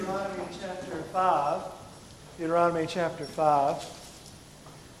chapter 5. Deuteronomy chapter 5.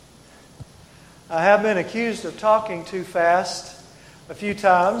 I have been accused of talking too fast a few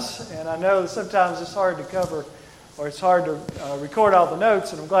times, and I know that sometimes it's hard to cover, or it's hard to record all the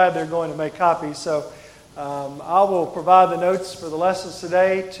notes, and I'm glad they're going to make copies. So I will provide the notes for the lessons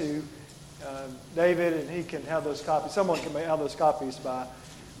today to David, and he can have those copies. Someone can have those copies by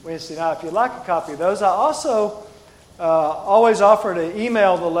Wednesday night if you'd like a copy of those. I also always offer to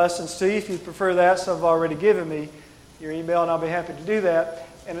email the lessons to you if you prefer that. Some have already given me your email, and I'll be happy to do that.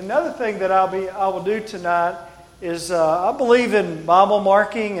 And another thing that I will do tonight is I believe in Bible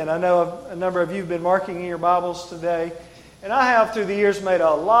marking, and I know a number of you have been marking in your Bibles today. And I have through the years made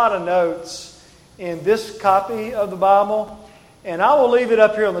a lot of notes in this copy of the Bible. And I will leave it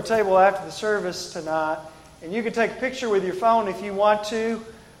up here on the table after the service tonight. And you can take a picture with your phone if you want to,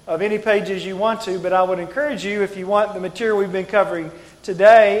 of any pages you want to. But I would encourage you, if you want the material we've been covering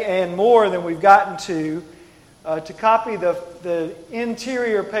today and more than we've gotten to copy the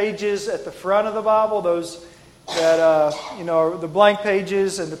interior pages at the front of the Bible, those that are the blank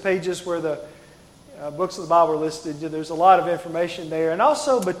pages and the pages where the books of the Bible are listed. There's a lot of information there. And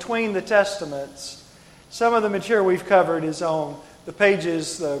also between the Testaments. Some of the material we've covered is on the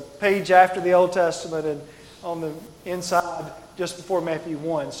page after the Old Testament and on the inside just before Matthew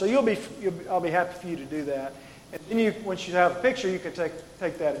 1. So I'll be happy for you to do that. And then once you have a picture, you can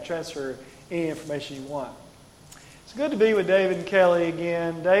take that and transfer any information you want. It's good to be with David and Kelly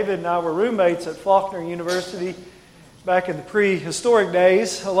again. David and I were roommates at Faulkner University back in the prehistoric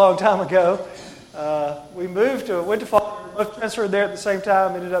days, a long time ago. We went to Faulkner, both transferred there at the same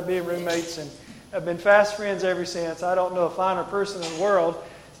time, ended up being roommates, and have been fast friends ever since. I don't know a finer person in the world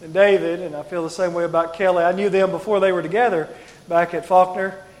than David, and I feel the same way about Kelly. I knew them before they were together back at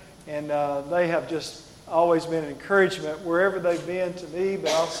Faulkner, and they have just always been an encouragement wherever they've been to me,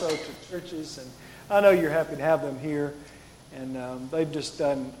 but also to churches. And I know you're happy to have them here, and they've just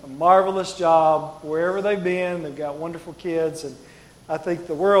done a marvelous job wherever they've been. They've got wonderful kids, and I think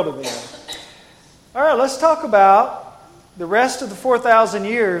the world of them. All right, let's talk about the rest of the 4,000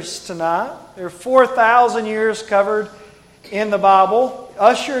 years tonight. There are 4,000 years covered in the Bible.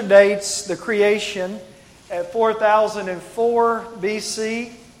 Ussher dates the creation at 4004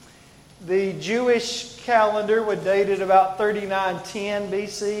 BC. The Jewish calendar would date it about 3910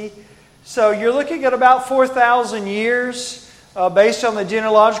 BC. So you're looking at about 4,000 years based on the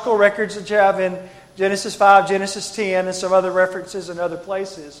genealogical records that you have in Genesis 5, Genesis 10, and some other references in other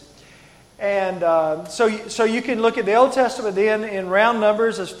places. And so you can look at the Old Testament then in round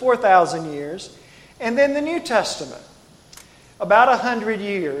numbers as 4,000 years. And then the New Testament, about 100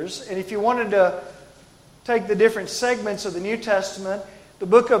 years. And if you wanted to take the different segments of the New Testament, the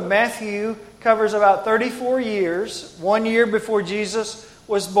book of Matthew covers about 34 years, 1 year before Jesus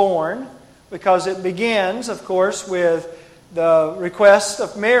was born, because it begins, of course, with the request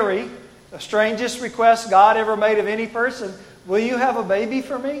of Mary, the strangest request God ever made of any person. Will you have a baby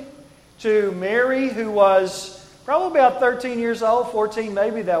for me? To Mary, who was probably about 13 years old, 14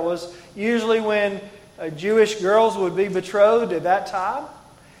 maybe. That was usually when Jewish girls would be betrothed at that time.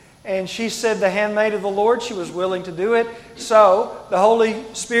 And she said, the handmaid of the Lord, she was willing to do it. So the Holy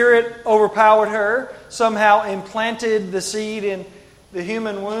Spirit overpowered her, somehow implanted the seed in the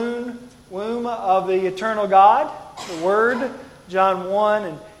human womb of the eternal God, the Word, John 1.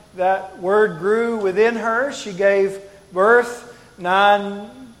 And that Word grew within her. She gave birth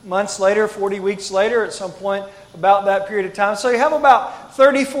 9 months later, 40 weeks later, at some point about that period of time. So you have about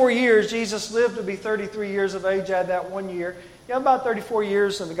 34 years. Jesus lived to be 33 years of age, add that 1 year. You have about 34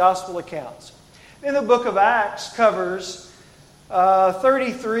 years in the gospel accounts. Then the book of Acts covers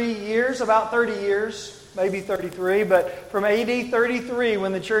 33 years, about 30 years, maybe 33, but from AD 33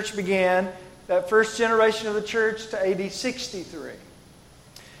 when the church began, that first generation of the church, to AD 63.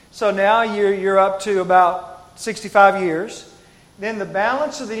 So now you're up to about 65 years. Then the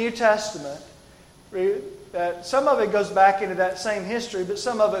balance of the New Testament, that some of it goes back into that same history, but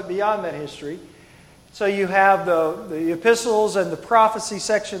some of it beyond that history. So you have the epistles and the prophecy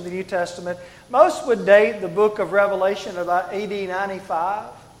section of the New Testament. Most would date the book of Revelation about AD 95.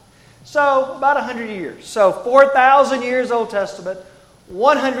 So about 100 years. So 4,000 years Old Testament,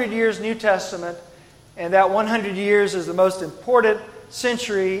 100 years New Testament, and that 100 years is the most important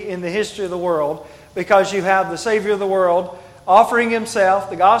century in the history of the world, because you have the Savior of the world offering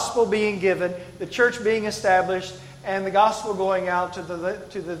Himself, the gospel being given, the church being established, and the gospel going out to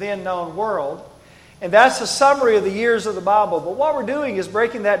the then known world. And that's a summary of the years of the Bible. But what we're doing is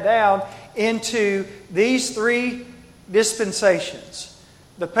breaking that down into these three dispensations.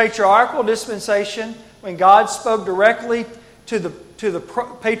 The patriarchal dispensation, when God spoke directly to to the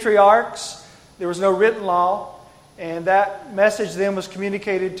patriarchs. There was no written law, and that message then was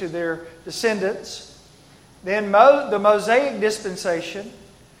communicated to their descendants. Then the Mosaic dispensation,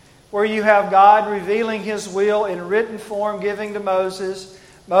 where you have God revealing His will in written form, giving to Moses.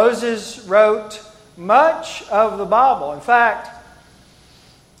 Moses wrote much of the Bible. In fact,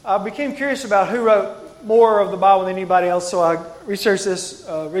 I became curious about who wrote more of the Bible than anybody else, so I researched this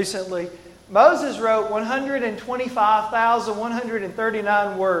recently. Moses wrote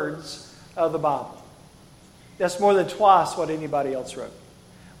 125,139 words of the Bible. That's more than twice what anybody else wrote.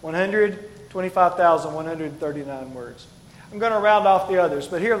 125,139 words. I'm going to round off the others,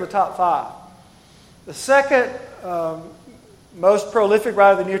 but here are the top 5. The second most prolific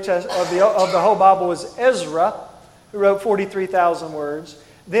writer of the New Testament of the whole Bible was Ezra, who wrote 43,000 words.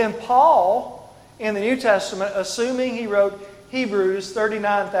 Then Paul in the New Testament, assuming he wrote Hebrews,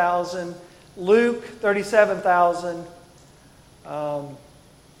 39,000, Luke, 37,000.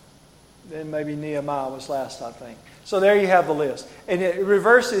 Then maybe Nehemiah was last, I think. So there you have the list. And it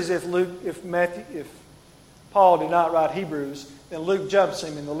reverses if Paul did not write Hebrews, then Luke jumps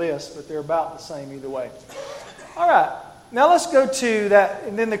him in the list, but they're about the same either way. All right. Now let's go to that,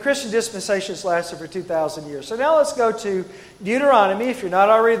 and then the Christian dispensations lasted for 2,000 years. So now let's go to Deuteronomy, if you're not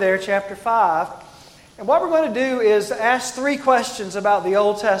already there, chapter 5. And what we're going to do is ask 3 questions about the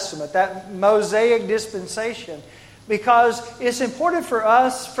Old Testament, that Mosaic dispensation, because it's important for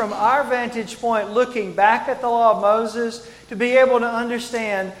us, from our vantage point, looking back at the law of Moses, to be able to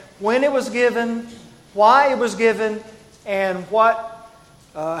understand when it was given, why it was given, and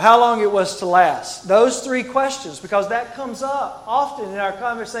how long it was to last. Those 3 questions, because that comes up often in our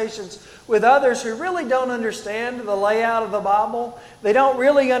conversations with others who really don't understand the layout of the Bible. They don't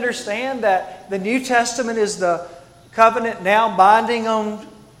really understand that the New Testament is the covenant now binding on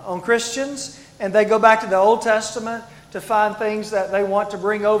Christians, and they go back to the Old Testament to find things that they want to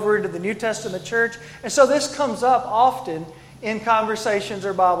bring over into the New Testament church. And so this comes up often in conversations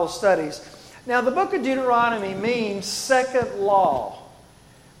or Bible studies. Now, the book of Deuteronomy means second law,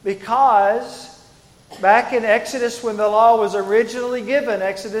 because back in Exodus, when the law was originally given,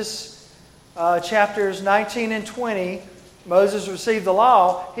 Exodus chapters 19 and 20, Moses received the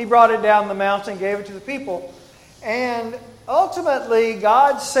law. He brought it down the mountain, gave it to the people. And ultimately,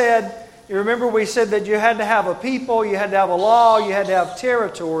 God said, you remember we said that you had to have a people, you had to have a law, you had to have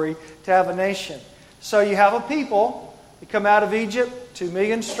territory to have a nation. So you have a people, you come out of Egypt, 2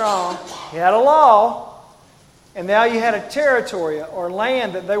 million strong, you had a law, and now you had a territory or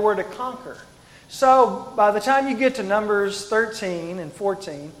land that they were to conquer. So by the time you get to Numbers 13 and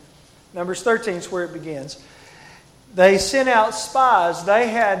 14, Numbers 13 is where it begins, they sent out spies. They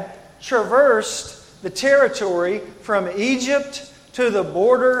had traversed the territory from Egypt to the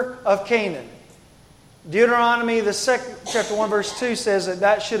border of Canaan. Deuteronomy, the second, chapter 1, verse 2 says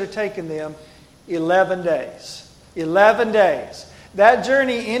that should have taken them 11 days. 11 days. That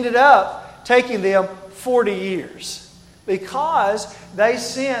journey ended up taking them 40 years, because they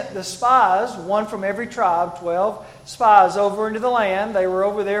sent the spies, one from every tribe, 12 spies, over into the land. They were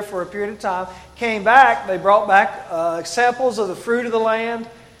over there for a period of time. Came back, they brought back samples of the fruit of the land,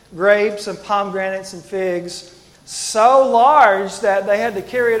 grapes and pomegranates and figs, so large that they had to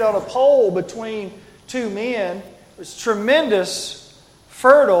carry it on a pole between 2 men. It was tremendous,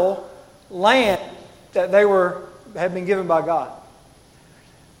 fertile land that had been given by God.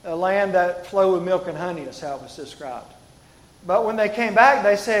 A land that flowed with milk and honey is how it was described. But when they came back,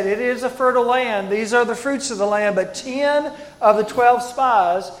 they said, it is a fertile land. These are the fruits of the land. But 10 of the 12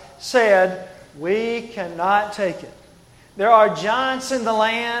 spies said, we cannot take it. There are giants in the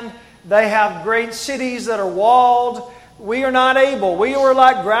land. They have great cities that are walled. We are not able. We were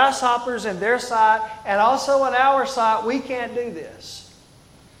like grasshoppers in their sight, and also in our sight. We can't do this.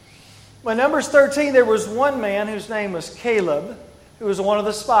 When Numbers 13, there was one man whose name was Caleb, who was one of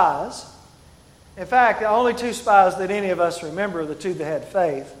the spies. In fact, the only 2 spies that any of us remember are the 2 that had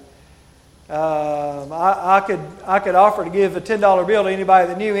faith. I could offer to give a $10 bill to anybody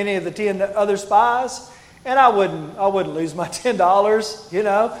that knew any of the 10 other spies, and I wouldn't lose my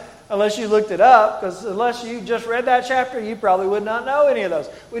 $10, unless you looked it up, because unless you just read that chapter, you probably would not know any of those.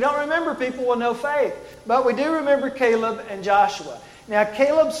 We don't remember people with no faith, but we do remember Caleb and Joshua. Now,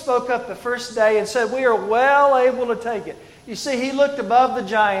 Caleb spoke up the first day and said, we are well able to take it. You see, he looked above the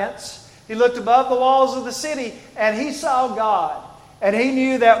giants. He looked above the walls of the city, and he saw God. And he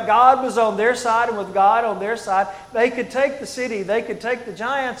knew that God was on their side, and with God on their side, they could take the city. They could take the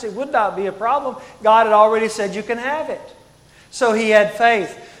giants. It would not be a problem. God had already said, you can have it. So he had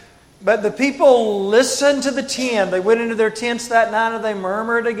faith. But the people listened to the 10. They went into their tents that night and they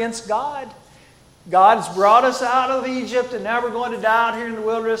murmured against God. God's brought us out of Egypt, and now we're going to die out here in the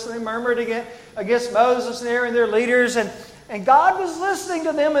wilderness. And they murmured against Moses and Aaron, their leaders. And God was listening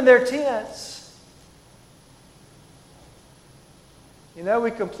to them in their tents. You know,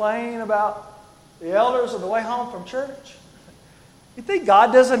 we complain about the elders on the way home from church. You think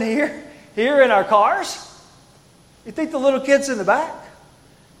God doesn't hear in our cars? You think the little kids in the back?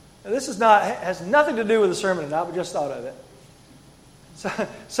 Now, this has nothing to do with the sermon tonight, but just thought of it. So,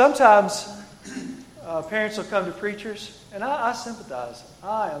 sometimes parents will come to preachers, and I sympathize.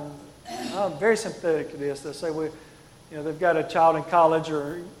 I'm very sympathetic to this. They'll say, well, they've got a child in college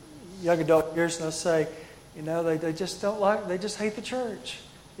or young adult years, and they'll say, they just don't like, they just hate the church.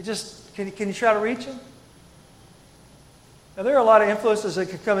 Can you try to reach them? Now, there are a lot of influences that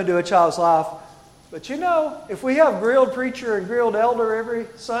could come into a child's life, but if we have grilled preacher and grilled elder every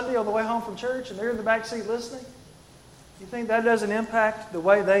Sunday on the way home from church, and they're in the back seat listening, you think that doesn't impact the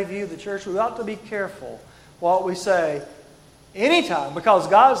way they view the church? We ought to be careful what we say anytime, because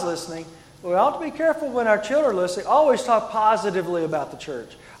God's listening. But we ought to be careful when our children are listening. Always talk positively about the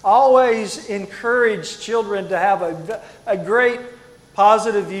church. Always encourage children to have a great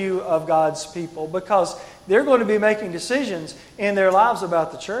positive view of God's people, because they're going to be making decisions in their lives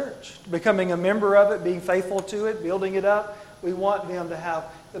about the church, becoming a member of it, being faithful to it, building it up. We want them to have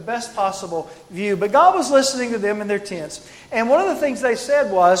the best possible view. But God was listening to them in their tents. And one of the things they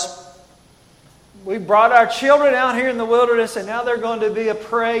said was, we brought our children out here in the wilderness, and now they're going to be a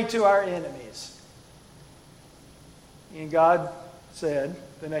prey to our enemies. And God said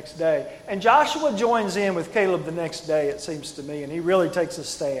the next day. And Joshua joins in with Caleb the next day, it seems to me, and he really takes a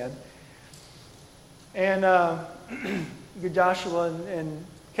stand. And Joshua and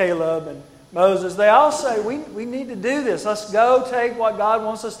Caleb and Moses, they all say, we need to do this. Let's go take what God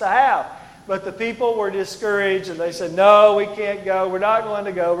wants us to have. But the people were discouraged, and they said, no, we can't go. We're not going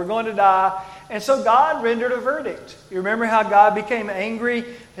to go. We're going to die. And so God rendered a verdict. You remember how God became angry?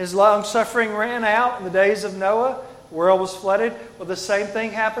 His long-suffering ran out in the days of Noah. The world was flooded. Well, the same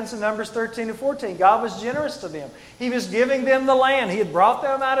thing happens in Numbers 13 and 14. God was generous to them. He was giving them the land. He had brought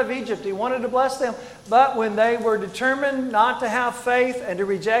them out of Egypt. He wanted to bless them. But when they were determined not to have faith and to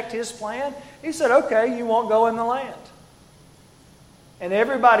reject His plan, He said, okay, you won't go in the land. And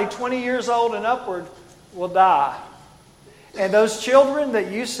everybody 20 years old and upward will die. And those children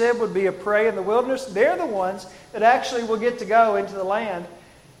that you said would be a prey in the wilderness, they're the ones that actually will get to go into the land.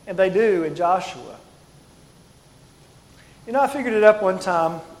 And they do in Joshua. I figured it up one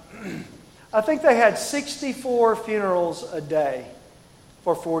time. I think they had 64 funerals a day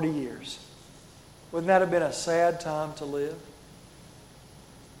for 40 years. Wouldn't that have been a sad time to live?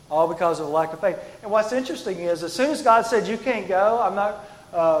 All because of a lack of faith. And what's interesting is, as soon as God said, you can't go,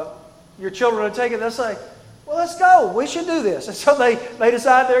 your children will take it, they'll say, well, let's go. We should do this. And so they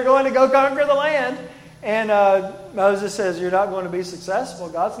decide they're going to go conquer the land. And Moses says, you're not going to be successful.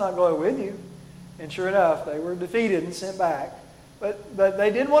 God's not going with you. And sure enough, they were defeated and sent back. But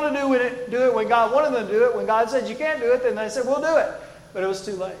they didn't want to do it when God wanted them to do it. When God said, you can't do it, then they said, we'll do it. But it was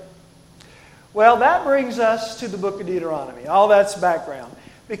too late. Well, that brings us to the book of Deuteronomy. All that's background.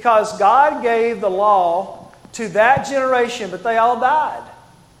 Because God gave the law to that generation, but they all died.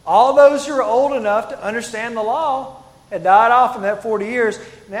 All those who are old enough to understand the law had died off in that 40 years.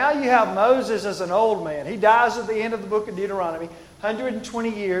 Now you have Moses as an old man. He dies at the end of the book of Deuteronomy, 120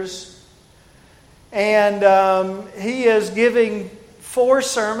 years. And he is giving 4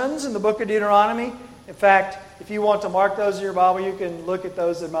 sermons in the book of Deuteronomy. In fact, if you want to mark those in your Bible, you can look at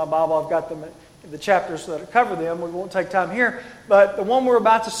those in my Bible. I've got them in the chapters that cover them. We won't take time here. But the one we're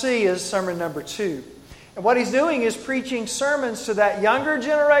about to see is sermon number 2. And what he's doing is preaching sermons to that younger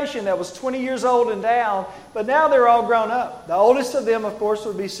generation that was 20 years old and down. But now they're all grown up. The oldest of them, of course,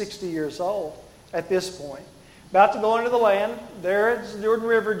 would be 60 years old at this point. About to go into the land. There at the Jordan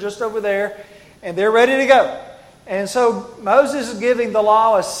River, just over there. And they're ready to go. And so Moses is giving the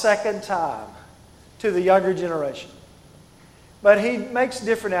law a second time to the younger generation. But he makes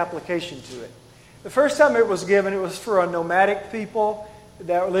different application to it. The first time it was given, it was for a nomadic people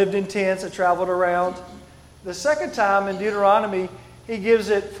that lived in tents and traveled around. The second time in Deuteronomy, he gives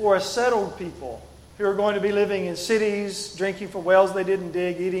it for a settled people who are going to be living in cities, drinking from wells they didn't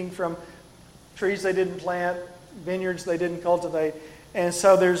dig, eating from trees they didn't plant, vineyards they didn't cultivate. And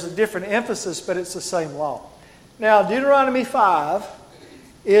so there's a different emphasis, but it's the same law. Now, Deuteronomy 5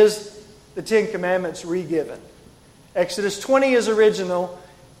 is the 10 Commandments re-given. Exodus 20 is original.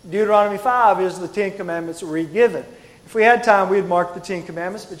 Deuteronomy 5 is the 10 Commandments re-given. If we had time, we'd mark the 10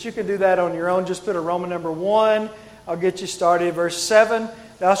 Commandments, but you can do that on your own. Just put a Roman number 1. I'll get you started. Verse 7,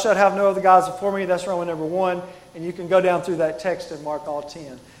 thou shalt have no other gods before me. That's Roman number 1. And you can go down through that text and mark all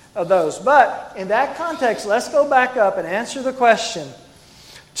 10. of those. But in that context, let's go back up and answer the question,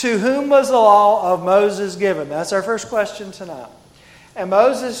 to whom was the law of Moses given? That's our first question tonight. And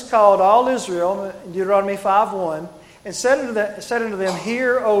Moses called all Israel, in Deuteronomy 5:1, and said unto them,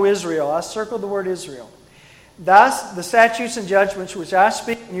 Hear, O Israel. I circled the word Israel. Thus the statutes and judgments which I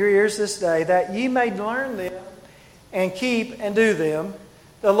speak in your ears this day, that ye may learn them and keep and do them.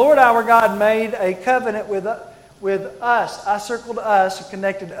 The Lord our God made a covenant with us. I circled us and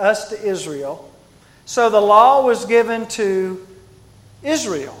connected us to Israel. So the law was given to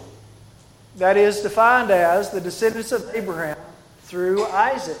Israel. That is defined as the descendants of Abraham through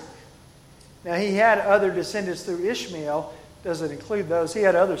Isaac. Now he had other descendants through Ishmael. Doesn't include those. He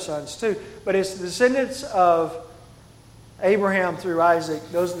had other sons too. But it's the descendants of Abraham through Isaac.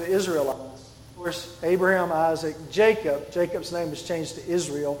 Those are the Israelites. Of course, Abraham, Isaac, Jacob. Jacob's name was changed to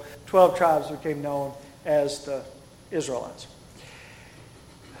Israel. 12 tribes became known as the Israelites.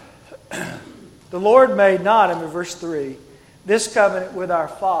 The Lord made not, in verse 3, this covenant with our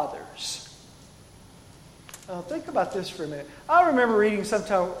fathers. Now, think about this for a minute. I remember reading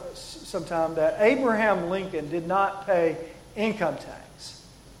sometime that Abraham Lincoln did not pay income tax.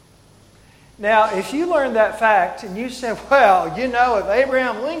 Now, if you learn that fact and you say, well, you know, if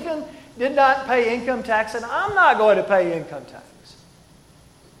Abraham Lincoln did not pay income tax, then I'm not going to pay income tax.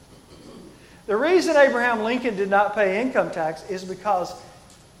 The reason Abraham Lincoln did not pay income tax is because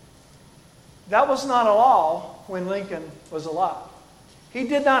that was not a law when Lincoln was alive. He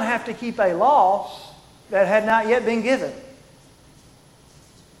did not have to keep a law that had not yet been given.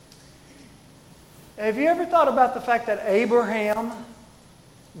 Have you ever thought about the fact that Abraham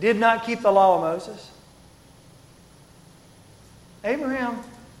did not keep the law of Moses? Abraham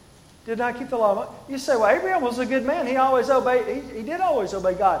did not keep the law of Moses. You say, well, Abraham was a good man. He always obeyed. He did always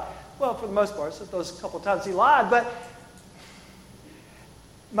obey God. Well, for the most part, so those couple of times he lied. But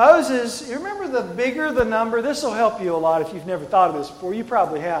Moses, you remember, the bigger the number, this will help you a lot if you've never thought of this before. You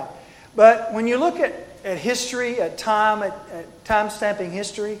probably have. But when you look at history, at time stamping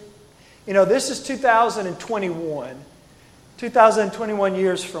history, you know, this is 2021. 2021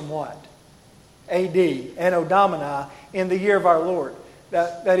 years from what? AD, Anno Domini, in the year of our Lord.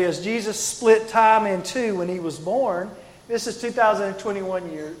 That is, Jesus split time in two when He was born. This is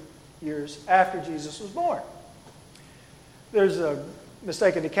 2021 years after Jesus was born. There's a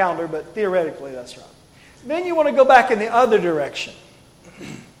mistake in the calendar, but theoretically that's right. Then you want to go back in the other direction.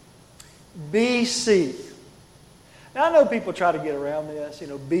 BC. Now, I know people try to get around this, you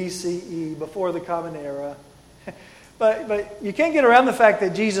know, BCE, before the Common Era. But you can't get around the fact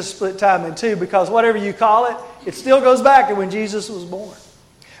that Jesus split time in two, because whatever you call it, it still goes back to when Jesus was born.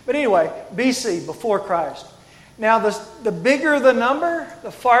 But anyway, BC, before Christ. Now, the bigger the number,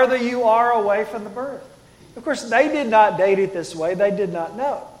 the farther you are away from the birth. Of course, they did not date it this way. They did not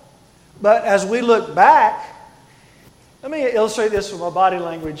know. But as we look back, let me illustrate this with my body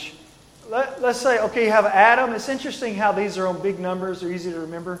language. Let's say, okay, you have Adam. It's interesting how these are on big numbers. They're easy to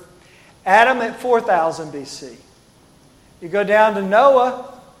remember. Adam at 4,000 BC. You go down to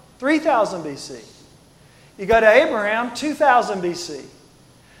Noah, 3,000 BC. You go to Abraham, 2,000 BC.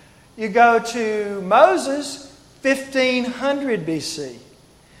 You go to Moses, 1,500 BC.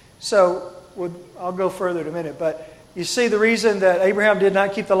 So, I'll go further in a minute. But you see the reason that Abraham did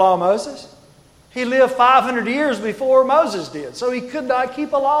not keep the law of Moses? He lived 500 years before Moses did. So he could not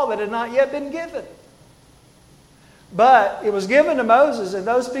keep a law that had not yet been given. But it was given to Moses, and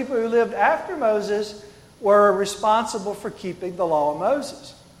those people who lived after Moses were responsible for keeping the law of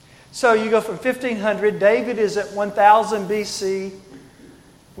Moses. So you go from 1500, David is at 1000 BC.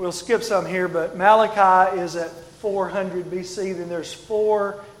 We'll skip some here, but Malachi is at 400 BC. Then there's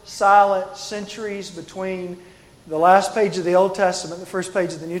 4 silent centuries between the last page of the Old Testament and the first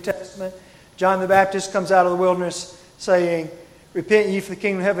page of the New Testament. John the Baptist comes out of the wilderness saying, "Repent ye, for the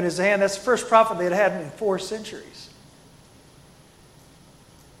kingdom of heaven is at hand." That's the first prophet they had in 4 centuries.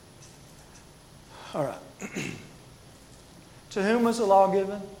 All right. To whom was the law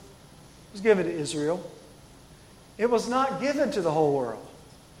given? It was given to Israel. It was not given to the whole world.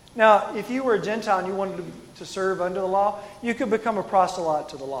 Now, if you were a Gentile and you wanted to serve under the law, you could become a proselyte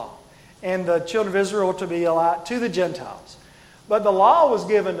to the law. And the children of Israel were to be a light to the Gentiles. But the law was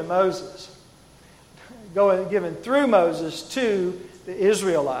given to Moses. Given through Moses to the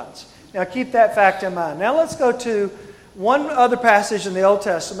Israelites. Now keep that fact in mind. Now let's go to one other passage in the Old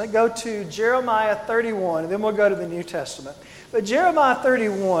Testament. Go to Jeremiah 31, and then we'll go to the New Testament. But Jeremiah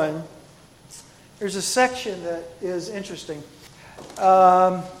 31, there's a section that is interesting.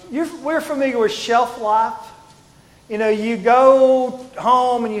 We're familiar with shelf life. You know, you go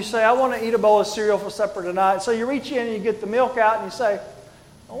home and you say, I want to eat a bowl of cereal for supper tonight. So you reach in and you get the milk out and you say,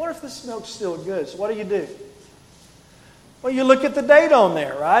 I wonder if this milk's still good. So what do? Well, you look at the date on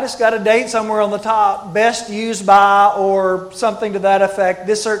there, right? It's got a date somewhere on the top, best used by or something to that effect,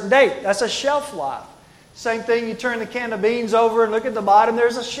 this certain date. That's a shelf life. Same thing, you turn the can of beans over and look at the bottom,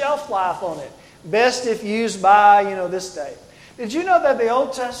 there's a shelf life on it. Best if used by, this date. Did you know that the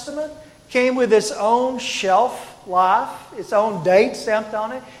Old Testament came with its own shelf life, its own date stamped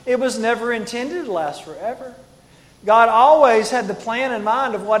on it? It was never intended to last forever. God always had the plan in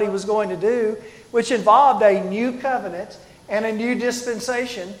mind of what He was going to do, which involved a new covenant and a new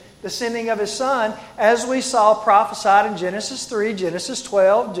dispensation, the sending of His Son, as we saw prophesied in Genesis 3, Genesis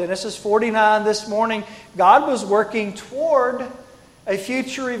 12, Genesis 49 this morning. God was working toward a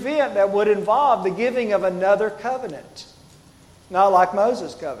future event that would involve the giving of another covenant. Not like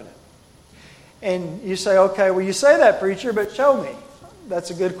Moses' covenant. And you say, okay, well you say that, preacher, but show me.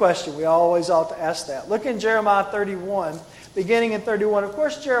 That's a good question. We always ought to ask that. Look in Jeremiah 31, beginning in 31. Of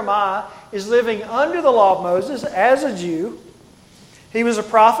course, Jeremiah is living under the law of Moses as a Jew. He was a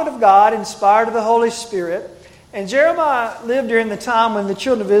prophet of God, inspired of the Holy Spirit. And Jeremiah lived during the time when the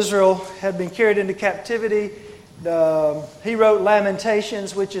children of Israel had been carried into captivity. He wrote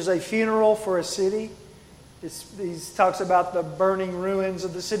Lamentations, which is a funeral for a city. He talks about the burning ruins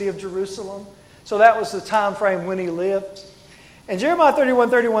of the city of Jerusalem. So that was the time frame when he lived. And Jeremiah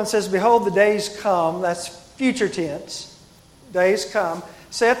 31:31 says, "Behold, the days come," that's future tense, "days come,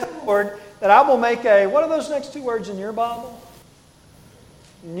 saith the Lord, that I will make a," what are those next two words in your Bible?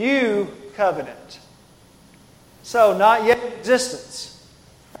 New covenant. So, not yet in existence.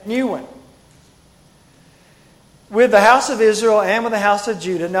 A new one. "With the house of Israel and with the house of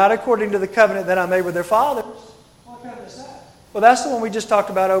Judah, not according to the covenant that I made with their fathers." What covenant is that? Well, that's the one we just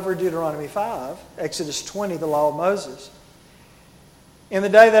talked about over in Deuteronomy 5, Exodus 20, the law of Moses. "In the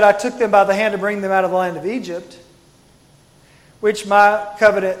day that I took them by the hand to bring them out of the land of Egypt, which my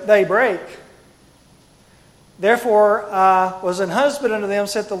covenant they break. Therefore I was an husband unto them,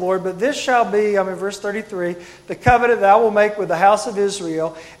 saith the Lord. But this shall be," I'm in verse 33, "the covenant that I will make with the house of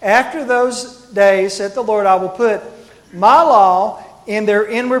Israel. After those days, saith the Lord, I will put my law in their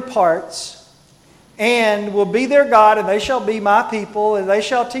inward parts, and will be their God, and they shall be my people. And they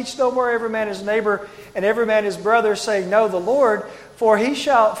shall teach no more every man his neighbor, and every man his brother, saying, Know the Lord. For they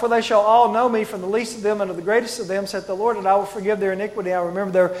shall all know me, from the least of them unto the greatest of them, saith the Lord, and I will forgive their iniquity. I will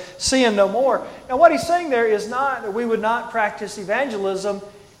remember their sin no more." Now what he's saying there is not that we would not practice evangelism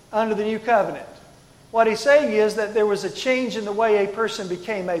under the new covenant. What he's saying is that there was a change in the way a person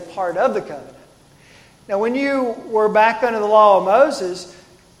became a part of the covenant. Now when you were back under the law of Moses,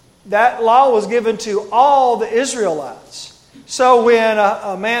 that law was given to all the Israelites. So when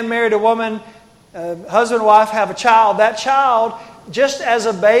a man married a woman, husband and wife have a child, that child, just as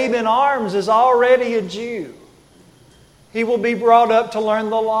a babe in arms, is already a Jew. He will be brought up to learn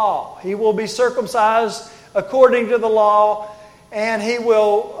the law. He will be circumcised according to the law, and he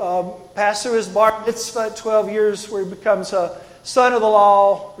will pass through his bar mitzvah at 12 years, where he becomes a son of the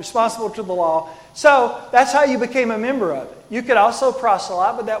law, responsible to the law. So that's how you became a member of it. You could also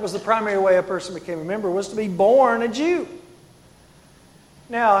proselyte, but that was the primary way a person became a member, was to be born a Jew.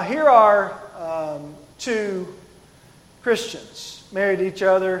 Now here are two Christians married to each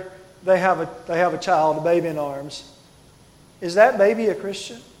other. They have a child, a baby in arms. Is that baby a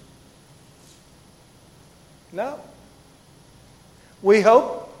Christian? No. We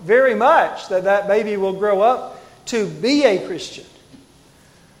hope very much that that baby will grow up to be a Christian.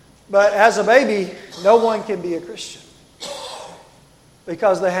 But as a baby, no one can be a Christian,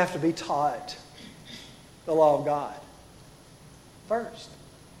 because they have to be taught the law of God first.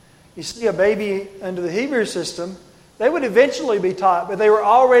 You see, a baby under the Hebrew system, they would eventually be taught, but they were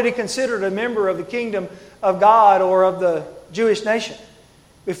already considered a member of the kingdom of God or of the Jewish nation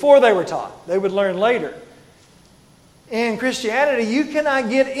before they were taught. They would learn later. In Christianity, you cannot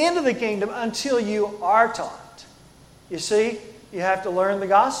get into the kingdom until you are taught. You see, you have to learn the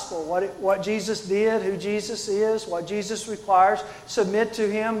gospel, what Jesus did, who Jesus is, what Jesus requires. Submit to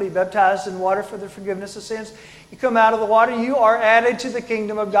Him, be baptized in water for the forgiveness of sins. You come out of the water, you are added to the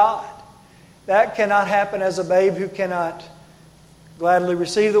kingdom of God. That cannot happen as a babe who cannot gladly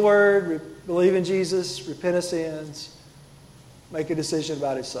receive the Word, believe in Jesus, repent of sins, make a decision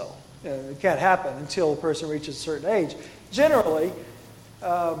about his soul. It can't happen until a person reaches a certain age. Generally,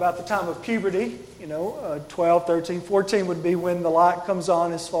 about the time of puberty, 12, 13, 14 would be when the light comes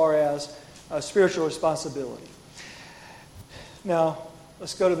on as far as spiritual responsibility. Now,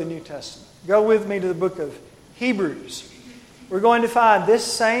 let's go to the New Testament. Go with me to the book of Hebrews. We're going to find this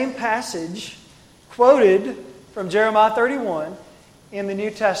same passage quoted from Jeremiah 31 in the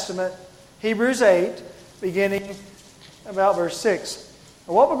New Testament, Hebrews 8, beginning about verse 6.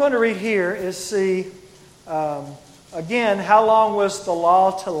 What we're going to read here is see, again, how long was the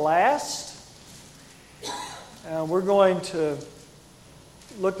law to last? We're going to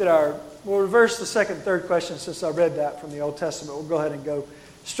look at we'll reverse the second and third question since I read that from the Old Testament. We'll go ahead and go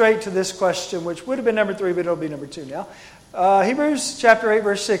straight to this question, which would have been number 3, but it'll be number 2 now. Hebrews chapter 8,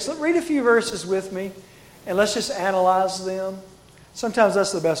 verse 6. Read a few verses with me, and let's just analyze them. Sometimes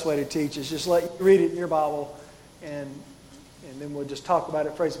that's the best way to teach, is just let you read it in your Bible, and then we'll just talk about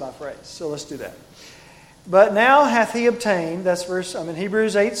it phrase by phrase. So let's do that. But now hath he obtained, that's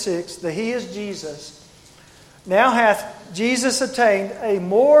Hebrews 8, 6, the he is Jesus. Now hath Jesus attained a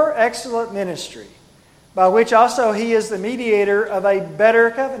more excellent ministry, by which also he is the mediator of a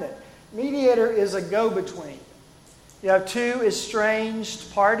better covenant. Mediator is a go-between. You have two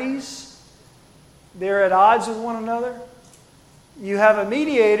estranged parties. They're at odds with one another. You have a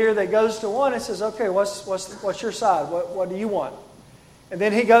mediator that goes to one and says, okay, what's your side? What do you want? And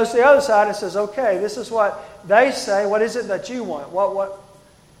then he goes to the other side and says, okay, this is what they say. What is it that you want? What?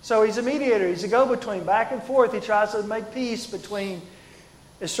 So he's a mediator. He's a go-between. Back and forth, he tries to make peace between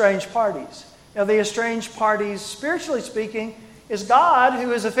estranged parties. Now, the estranged parties, spiritually speaking, is God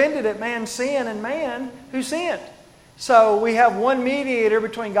who is offended at man's sin and man who sinned. So we have one mediator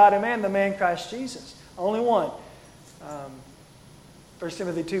between God and man, the man Christ Jesus. Only one. 1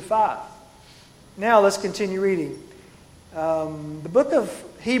 Timothy 2:5. Now let's continue reading. The book of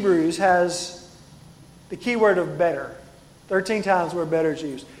Hebrews has the key word of better. 13 times where better is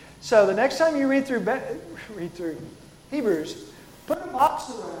used. So the next time you read through Hebrews, put a box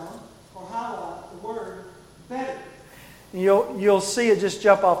around or highlight the word better. You'll see it just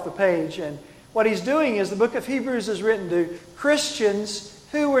jump off the page. And what he's doing is the book of Hebrews is written to Christians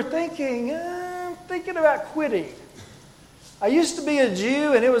who were thinking about quitting. I used to be a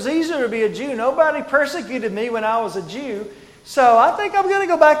Jew, and it was easier to be a Jew. Nobody persecuted me when I was a Jew. So I think I'm going to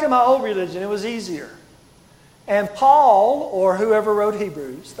go back to my old religion. It was easier. And Paul, or whoever wrote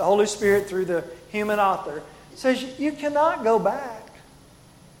Hebrews, the Holy Spirit through the human author, says you cannot go back.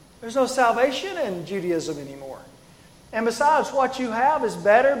 There's no salvation in Judaism anymore. And besides, what you have is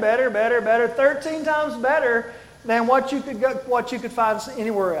better, 13 times better than what you could find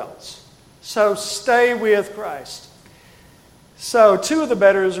anywhere else. So stay with Christ. So 2 of the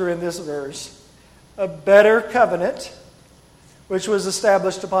betters are in this verse. A better covenant, which was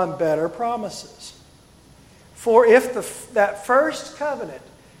established upon better promises. For if that first covenant,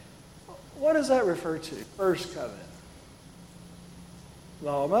 what does that refer to? First covenant.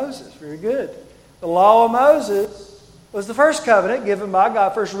 Law of Moses. Very good. The law of Moses was the first covenant given by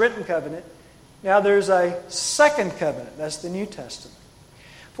God, first written covenant. Now there's a second covenant. That's the New Testament.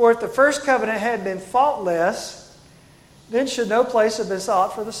 For if the first covenant had been faultless, then should no place have been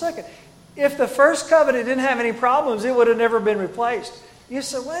sought for the second. If the first covenant didn't have any problems, it would have never been replaced. You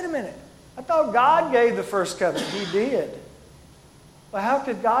say, wait a minute. I thought God gave the first covenant. He did. But how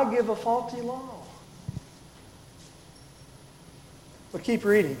could God give a faulty law? But keep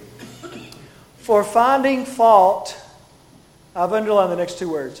reading. For finding fault, I've underlined the next 2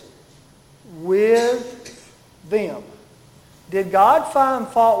 words. With them. Did God find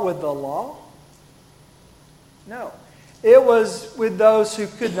fault with the law? No. It was with those who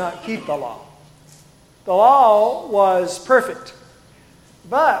could not keep the law. The law was perfect.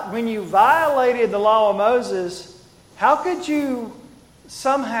 But when you violated the law of Moses, how could you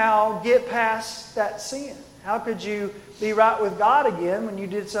somehow get past that sin? How could you be right with God again when you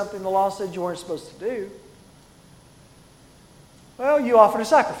did something the law said you weren't supposed to do? Well, you offered a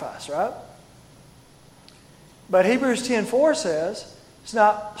sacrifice, right? But Hebrews 10:4 says, it's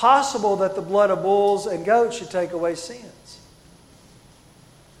not possible that the blood of bulls and goats should take away sins.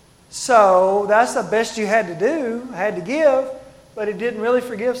 So that's the best you had to do, had to give, but it didn't really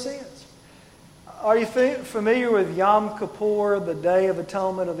forgive sins. Are you familiar with Yom Kippur, the Day of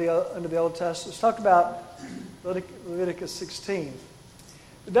Atonement under the Old Testament? Let's talk about Leviticus 16.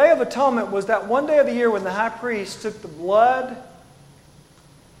 The Day of Atonement was that one day of the year when the high priest took the blood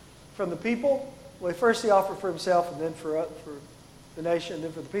from the people. Well, first he offered for himself, and then for the nation, and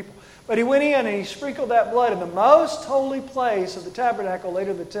then for the people. But he went in and he sprinkled that blood in the most holy place of the tabernacle,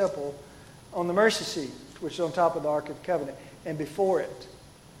 later the temple, on the mercy seat, which is on top of the Ark of the Covenant, and before it.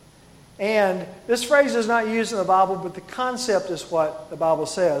 And this phrase is not used in the Bible, but the concept is what the Bible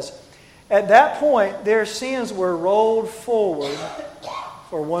says. At that point, their sins were rolled forward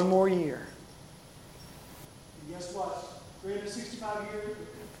for one more year. And guess what?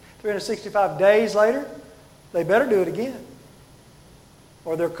 365 days later, they better do it again,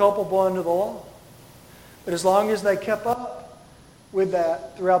 or they're culpable under the law. But as long as they kept up with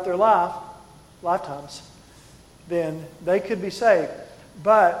that throughout their lifetimes, then they could be saved.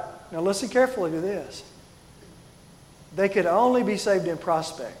 But, now listen carefully to this. They could only be saved in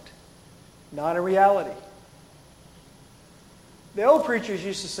prospect, not in reality. The old preachers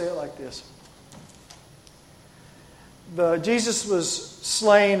used to say it like this. Jesus was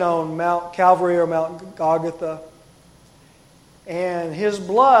slain on Mount Calvary or Mount Golgotha, and his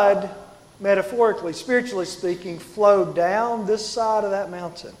blood, metaphorically, spiritually speaking, flowed down this side of that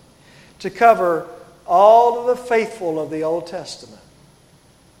mountain to cover all of the faithful of the Old Testament.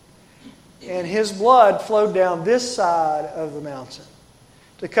 And his blood flowed down this side of the mountain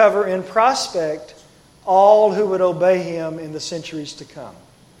to cover in prospect all who would obey him in the centuries to come.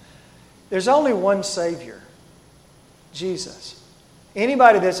 There's only one Savior, Jesus.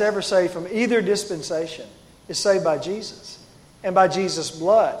 Anybody that's ever saved from either dispensation is saved by Jesus and by Jesus'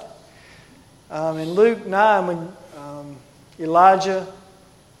 blood. In Luke 9, when Elijah,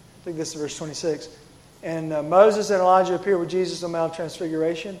 I think this is verse 26, and Moses and Elijah appear with Jesus on Mount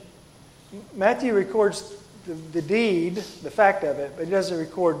Transfiguration, Matthew records the deed, the fact of it, but he doesn't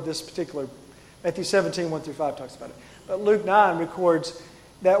record this particular. Matthew 17, 1 through 5 talks about it. But Luke 9 records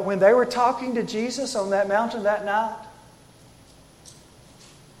that when they were talking to Jesus on that mountain that night,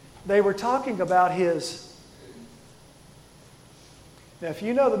 they were talking about his. Now, if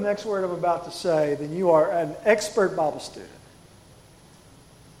you know the next word I'm about to say, then you are an expert Bible student.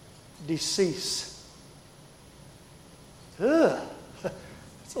 Decease. Ugh.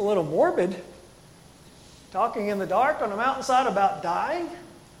 It's a little morbid. Talking in the dark on a mountainside about dying,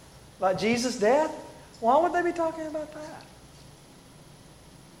 about Jesus' death. Why would they be talking about that?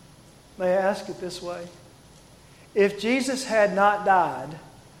 May I ask it this way? If Jesus had not died,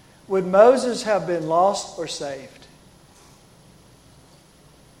 would Moses have been lost or saved?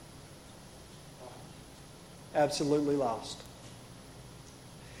 Absolutely lost.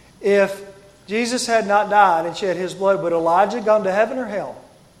 If Jesus had not died and shed his blood, would Elijah gone to heaven or hell?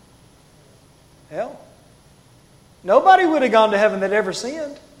 Hell. Nobody would have gone to heaven that ever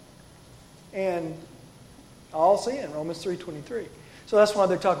sinned. And all sin, Romans 3:23. So that's why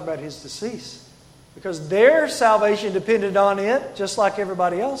they're talking about his decease. Because their salvation depended on it, just like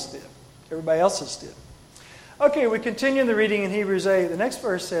everybody else did. Everybody else's did. Okay, we continue the reading in Hebrews 8. The next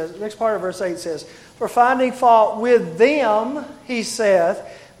part of verse 8 says, "For finding fault with them, he saith,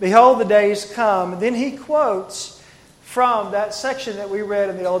 Behold, the days come." And then he quotes from that section that we read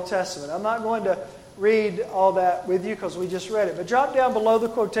in the Old Testament. I'm not going to read all that with you because we just read it. But drop down below the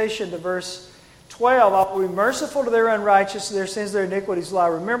quotation to verse 12. "I will be merciful to their unrighteousness, their sins, their iniquities will I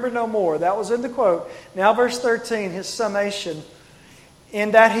remember no more." That was in the quote. Now verse 13, his summation.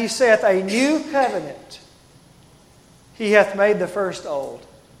 "In that he saith, A new covenant he hath made the first old."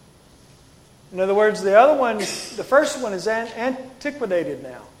 In other words, the first one is antiquated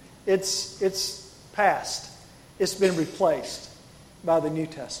now. It's past. It's been replaced by the New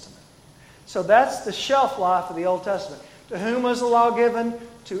Testament. So that's the shelf life of the Old Testament. To whom was the law given?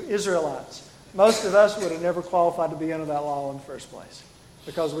 To Israelites. Most of us would have never qualified to be under that law in the first place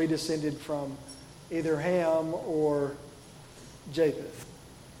because we descended from either Ham or Japheth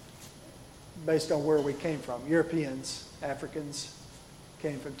based on where we came from. Europeans, Africans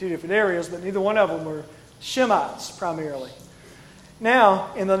came from two different areas, but neither one of them were Shemites primarily.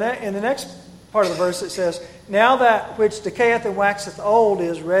 Now, in the next part of the verse it says, "Now that which decayeth and waxeth old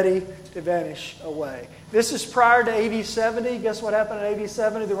is ready to vanish away." This is prior to AD 70. Guess what happened in AD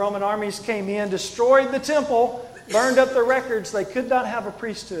 70? The Roman armies came in, destroyed the temple, burned up the records. They could not have a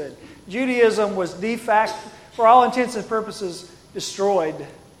priesthood. Judaism was de facto, for all intents and purposes, destroyed.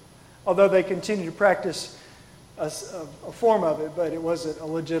 Although they continued to practice a form of it, but it wasn't a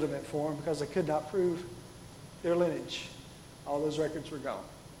legitimate form because they could not prove their lineage. All those records were gone.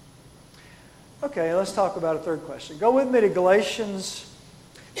 Okay, let's talk about a third question. Go with me to Galatians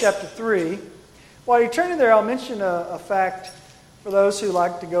chapter 3. While you're turning there, I'll mention a fact for those who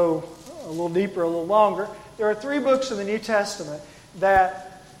like to go a little deeper, a little longer. There are 3 books in the New Testament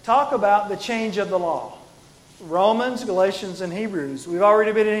that talk about the change of the law. Romans, Galatians, and Hebrews. We've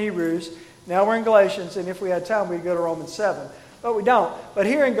already been in Hebrews. Now we're in Galatians, and if we had time, we'd go to Romans 7. But we don't. But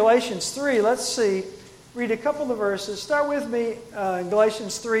here in Galatians 3, let's see. Read a couple of the verses. Start with me in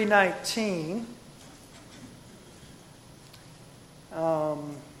Galatians 3:19.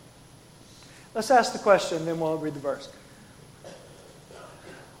 Let's ask the question, then we'll read the verse.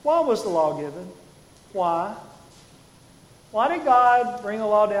 Why was the law given? Why? Why did God bring the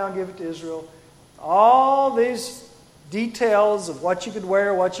law down and give it to Israel? All these details of what you could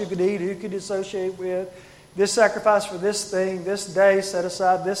wear, what you could eat, who you could associate with, this sacrifice for this thing, this day set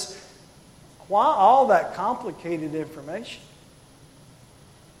aside, this. Why all that complicated information?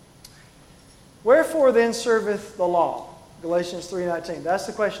 Wherefore then serveth the law? Galatians 3:19. That's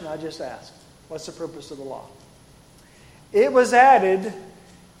the question I just asked. What's the purpose of the law? It was added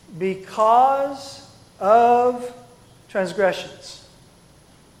because of transgressions.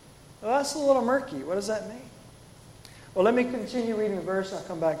 Well, that's a little murky. What does that mean? Well, let me continue reading the verse and I'll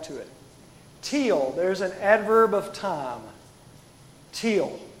come back to it. Till, there's an adverb of time.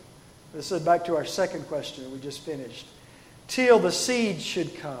 Till. This is back to our second question we just finished. Till the seed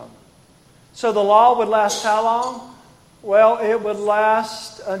should come. So the law would last how long? Well, it would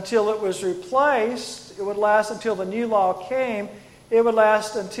last until it was replaced. It would last until the new law came. It would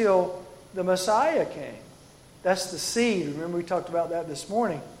last until the Messiah came. That's the seed. Remember we talked about that this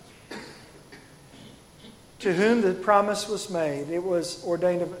morning. To whom the promise was made, it was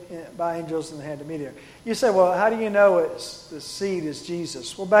ordained by angels in the hand of mediator. You say, well, how do you know the seed is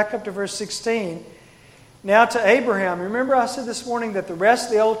Jesus? Well, back up to verse 16. Now to Abraham. Remember I said this morning that the rest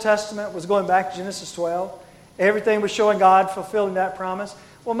of the Old Testament was going back to Genesis 12? Everything was showing God fulfilling that promise.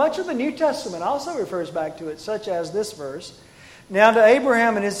 Well, much of the New Testament also refers back to it, such as this verse. Now to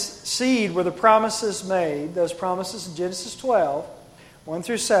Abraham and his seed were the promises made, those promises in Genesis 12, 1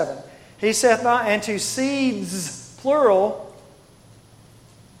 through 7. He saith not, and to seeds, plural,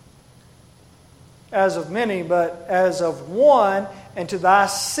 as of many, but as of one, and to thy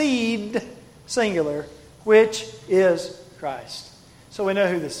seed, singular, which is Christ. So we know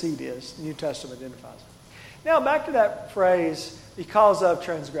who the seed is. The New Testament identifies it. Now back to that phrase, because of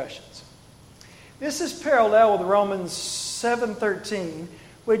transgressions. This is parallel with Romans 7:13,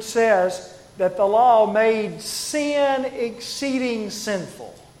 which says that the law made sin exceeding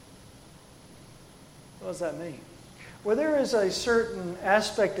sinful. What does that mean? Well, there is a certain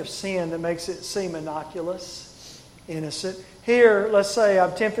aspect of sin that makes it seem innocuous, innocent. Here, let's say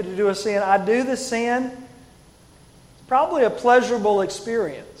I'm tempted to do a sin. I do the sin. It's probably a pleasurable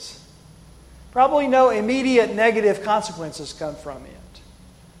experience. Probably no immediate negative consequences come from it.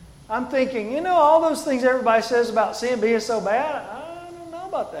 I'm thinking, all those things everybody says about sin being so bad, I don't know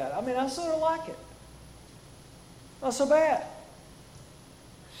about that. I mean, I sort of like it. Not so bad.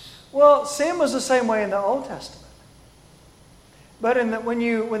 Well, sin was the same way in the Old Testament. But when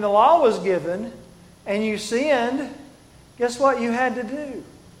the law was given and you sinned, guess what you had to do?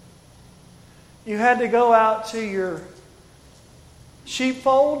 You had to go out to your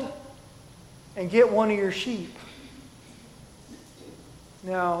sheepfold and get one of your sheep.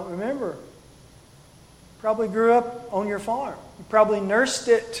 Now, remember, probably grew up on your farm. You probably nursed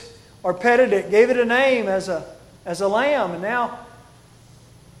it or petted it, gave it a name as a lamb, and now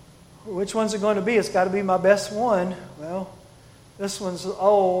which one's it going to be? It's got to be my best one. Well, this one's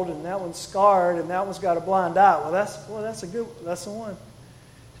old, and that one's scarred, and that one's got a blind eye. Well, that's the one.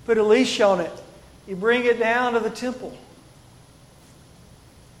 Put a leash on it. You bring it down to the temple.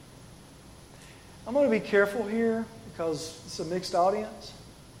 I'm going to be careful here because it's a mixed audience,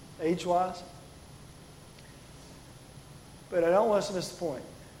 age-wise. But I don't want us to miss the point.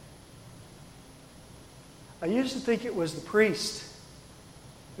 I used to think it was the priest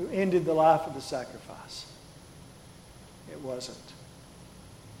who ended the life of the sacrifice. It wasn't.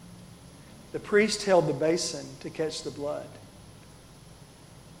 The priest held the basin to catch the blood.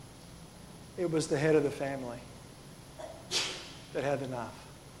 It was the head of the family that had the knife.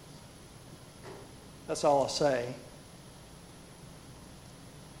 That's all I'll say.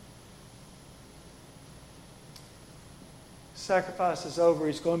 Sacrifice is over.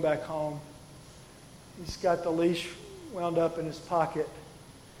 He's going back home. He's got the leash wound up in his pocket.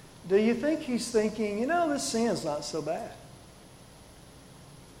 Do you think he's thinking, this sin's not so bad?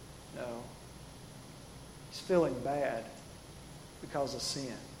 No. He's feeling bad because of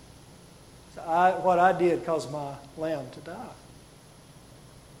sin. So what I did caused my lamb to die.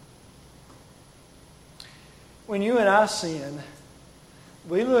 When you and I sin,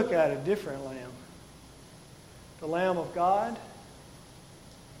 we look at a different lamb. The Lamb of God.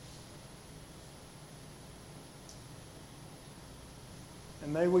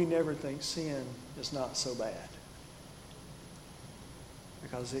 And may we never think sin is not so bad,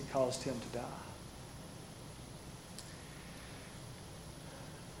 because it caused him to die.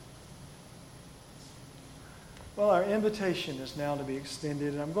 Well, our invitation is now to be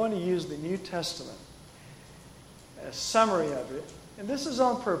extended, and I'm going to use the New Testament as a summary of it. And this is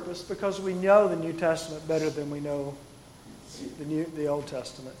on purpose because we know the New Testament better than we know the Old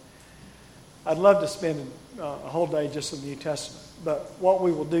Testament. I'd love to spend a whole day just on the New Testament. But what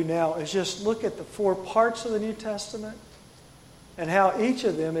we will do now is just look at the 4 parts of the New Testament and how each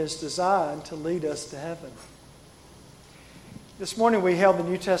of them is designed to lead us to heaven. This morning we held the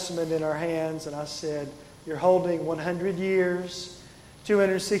New Testament in our hands, and I said, you're holding 100 years,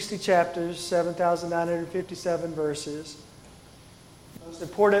 260 chapters, 7,957 verses. most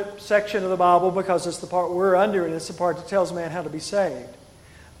important section of the Bible because it's the part we're under, and it's the part that tells man how to be saved.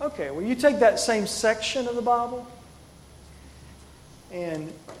 Okay, well, you take that same section of the Bible, and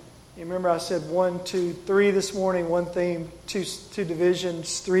you remember I said 1, 2, 3 this morning, one theme, two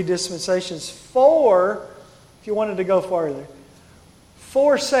divisions, 3 dispensations, 4, if you wanted to go farther,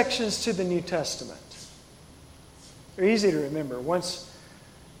 4 sections to the New Testament. They're easy to remember. Once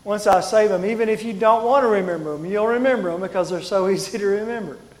I say them, even if you don't want to remember them, you'll remember them because they're so easy to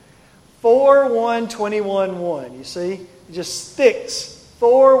remember. 4, 1, 21, 1. You see? It just sticks.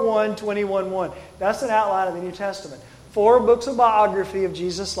 4, 1, 21, 1. That's an outline of the New Testament. 4 books of biography of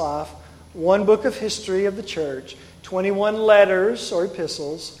Jesus' life, 1 book of history of the church, 21 letters or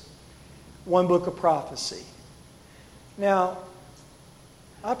epistles, 1 book of prophecy. Now,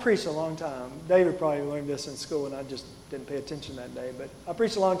 I preached a long time. David probably learned this in school and I just didn't pay attention that day. But I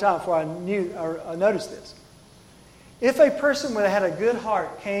preached a long time before I noticed this. If a person that had a good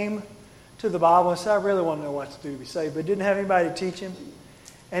heart came to the Bible and said, I really want to know what to do to be saved, but didn't have anybody to teach him,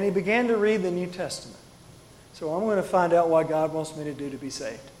 and he began to read the New Testament. So I'm going to find out what God wants me to do to be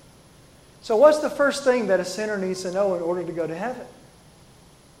saved. So what's the first thing that a sinner needs to know in order to go to heaven?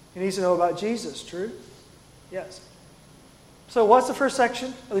 He needs to know about Jesus, true? Yes. So what's the first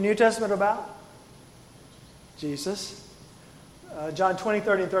section of the New Testament about? Jesus. John 20,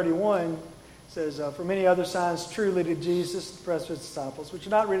 30, and 31 says, for many other signs truly did Jesus impress his disciples, which are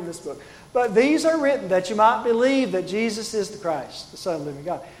not written in this book. But these are written that you might believe that Jesus is the Christ, the Son of the living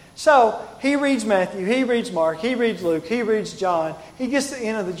God. So he reads Matthew, he reads Mark, he reads Luke, he reads John. He gets to the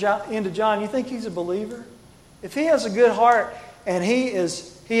end of John. You think he's a believer? If he has a good heart and he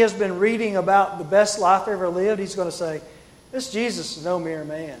has been reading about the best life ever lived, he's going to say, this Jesus is no mere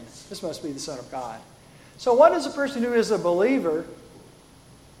man. This must be the Son of God. So what does a person who is a believer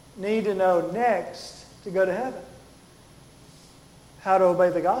need to know next to go to heaven? How to obey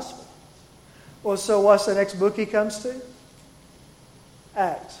the gospel. Well, so what's the next book he comes to?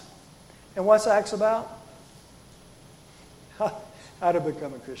 Acts. And what's Acts about? How to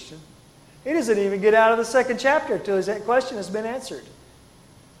become a Christian. He doesn't even get out of the 2nd chapter until his question has been answered.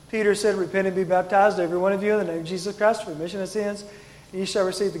 Peter said, repent and be baptized, every one of you, in the name of Jesus Christ, for remission of sins, and you shall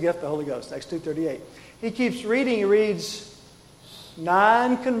receive the gift of the Holy Ghost. Acts 2:38. He keeps reading. He reads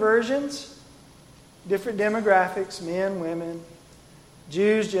 9 conversions, different demographics, men, women,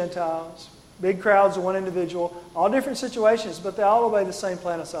 Jews, Gentiles, big crowds of one individual, all different situations, but they all obey the same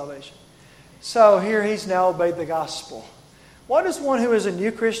plan of salvation. So here he's now obeyed the gospel. What does one who is a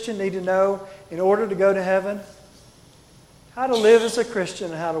new Christian need to know in order to go to heaven? How to live as a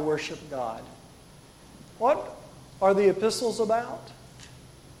Christian and how to worship God. What are the epistles about?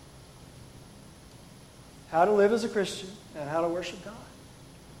 How to live as a Christian and how to worship God.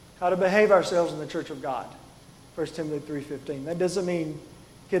 How to behave ourselves in the church of God. 1 Timothy 3:15. That doesn't mean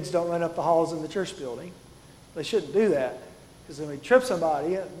kids don't run up the halls in the church building. They shouldn't do that because then we trip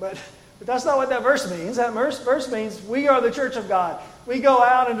somebody. But that's not what that verse means. That verse means we are the church of God. We go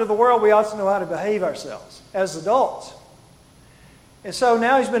out into the world. We also know how to behave ourselves as adults. And so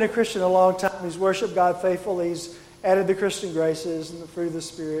now he's been a Christian a long time. He's worshiped God faithfully. He's added the Christian graces and the fruit of the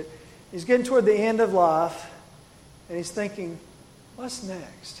Spirit. He's getting toward the end of life. And he's thinking, what's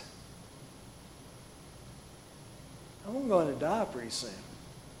next? I'm going to die pretty soon.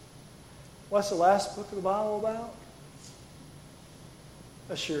 What's the last book of the Bible about?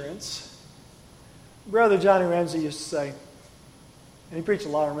 Assurance. Brother Johnny Ramsey used to say, and he preached a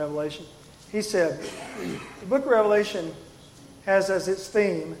lot on Revelation, he said, the book of Revelation has as its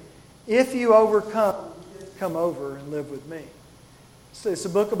theme, if you overcome, come over and live with me. So it's a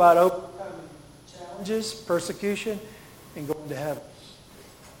book about overcoming challenges, persecution, and going to heaven.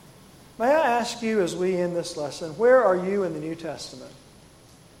 May I ask you as we end this lesson, where are you in the New Testament?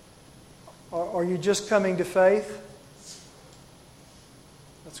 Are you just coming to faith?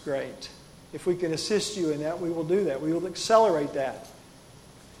 That's great. If we can assist you in that, we will do that. We will accelerate that.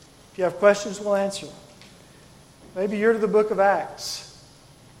 If you have questions, we'll answer them. Maybe you're to the book of Acts.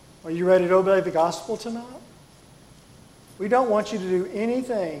 Are you ready to obey the gospel tonight? We don't want you to do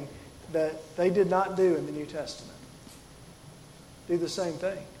anything that they did not do in the New Testament. Do the same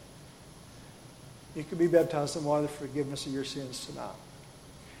thing. You could be baptized in water for forgiveness of your sins tonight.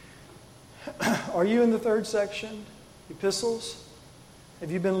 Are you in the 3rd section? Epistles?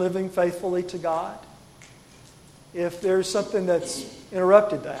 Have you been living faithfully to God? If there's something that's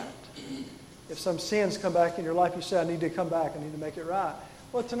interrupted that, if some sins come back in your life, you say, I need to come back, I need to make it right.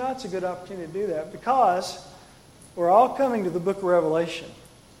 Well, tonight's a good opportunity to do that because we're all coming to the book of Revelation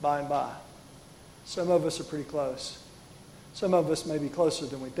by and by. Some of us are pretty close. Some of us may be closer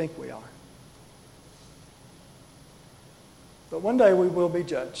than we think we are. But one day we will be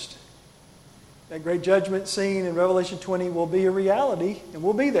judged. That great judgment scene in Revelation 20 will be a reality, and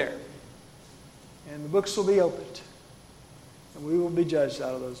we'll be there. And the books will be opened. And we will be judged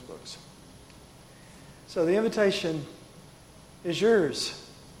out of those books. So the invitation is yours.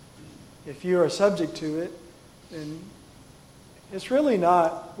 If you are subject to it, then it's really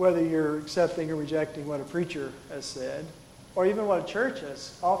not whether you're accepting or rejecting what a preacher has said, or even what a church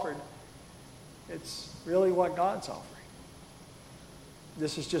has offered. It's really what God's offering.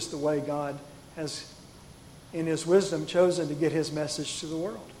 This is just the way God has, in His wisdom, chosen to get His message to the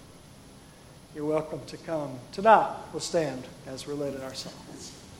world. You're welcome to come. Tonight, we'll stand as we're led in our song.